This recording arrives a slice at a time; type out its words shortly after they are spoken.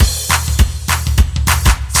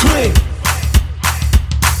Swing,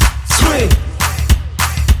 swing,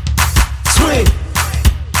 swing.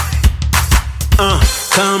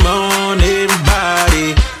 Come on,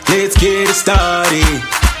 everybody, let's get it started.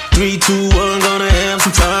 3, 2, 1, gonna have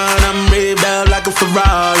some fun. I'm revved out like a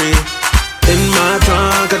Ferrari. In my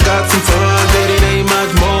trunk, I got some fun, but it ain't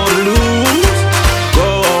much more to lose.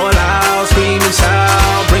 Go all out, scream and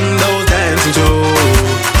shout, bring those dancing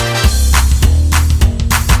shoes.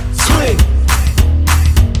 Swing,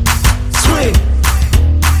 swing,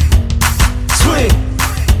 swing.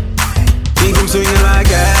 Keep them swinging like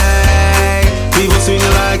hey, people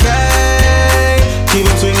swinging like hey, keep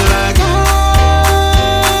them swinging like hey.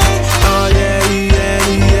 Oh yeah, yeah,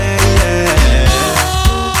 yeah, yeah.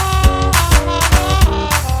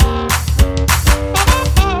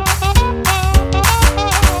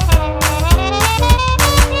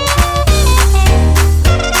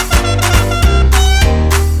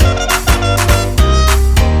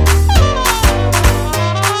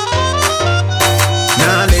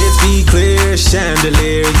 Now let's be clear,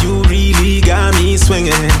 chandelier, you really got me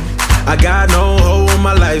swinging. I got no hope,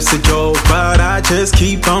 my life's a joke, but I just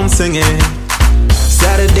keep on singing.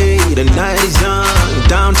 Saturday, the night is young,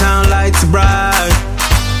 downtown lights are bright.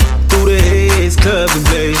 Through the haze, clubs and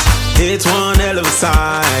plays, it's one hell of a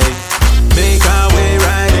sight. Make our way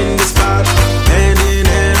right in the spot, hand in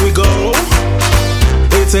hand we go.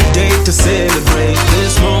 It's a day to celebrate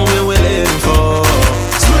this moment we're living for.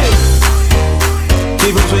 Swing,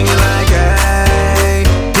 keep them swinging like hey,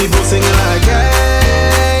 people singing like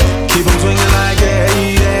hey, keep them swinging like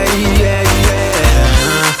hey, yeah, yeah, yeah.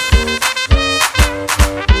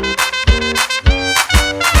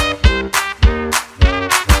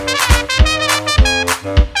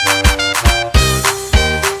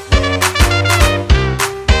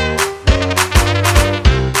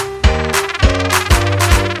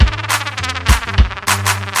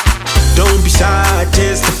 Don't be shy,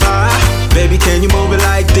 testify. Baby, can you move it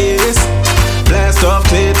like this? Blast off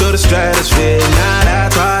clear through the stratosphere. Now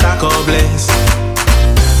that's what I call bliss.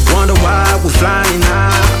 Wonder why we're flying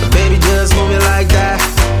now. Baby, just move it like that.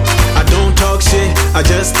 I don't talk shit, I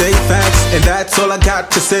just state facts, and that's all I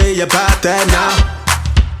got to say about that now.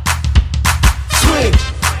 Swing,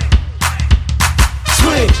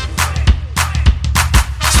 swing,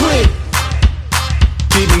 swing.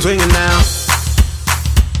 Keep them swinging now.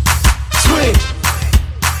 Swing,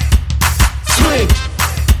 swing,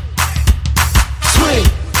 swing.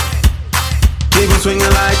 Keep them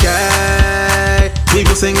swinging like hey,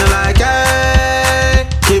 people singing like hey,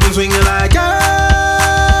 keep them swinging like hey.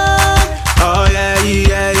 Oh yeah,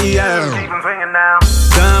 yeah, yeah. Keep them swinging now.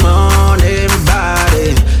 Come on,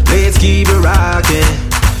 everybody, let's keep it rocking.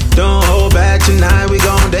 Don't hold back tonight, we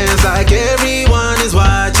gon' dance like everyone is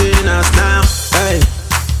watching us now. Hey,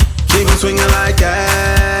 keep them swinging like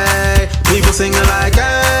hey, people singing like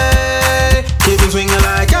hey, keep them swinging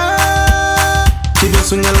like hey, keep them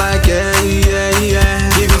swinging like hey, yeah, yeah.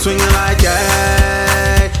 Keep them swinging like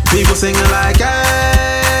hey, people singing like hey.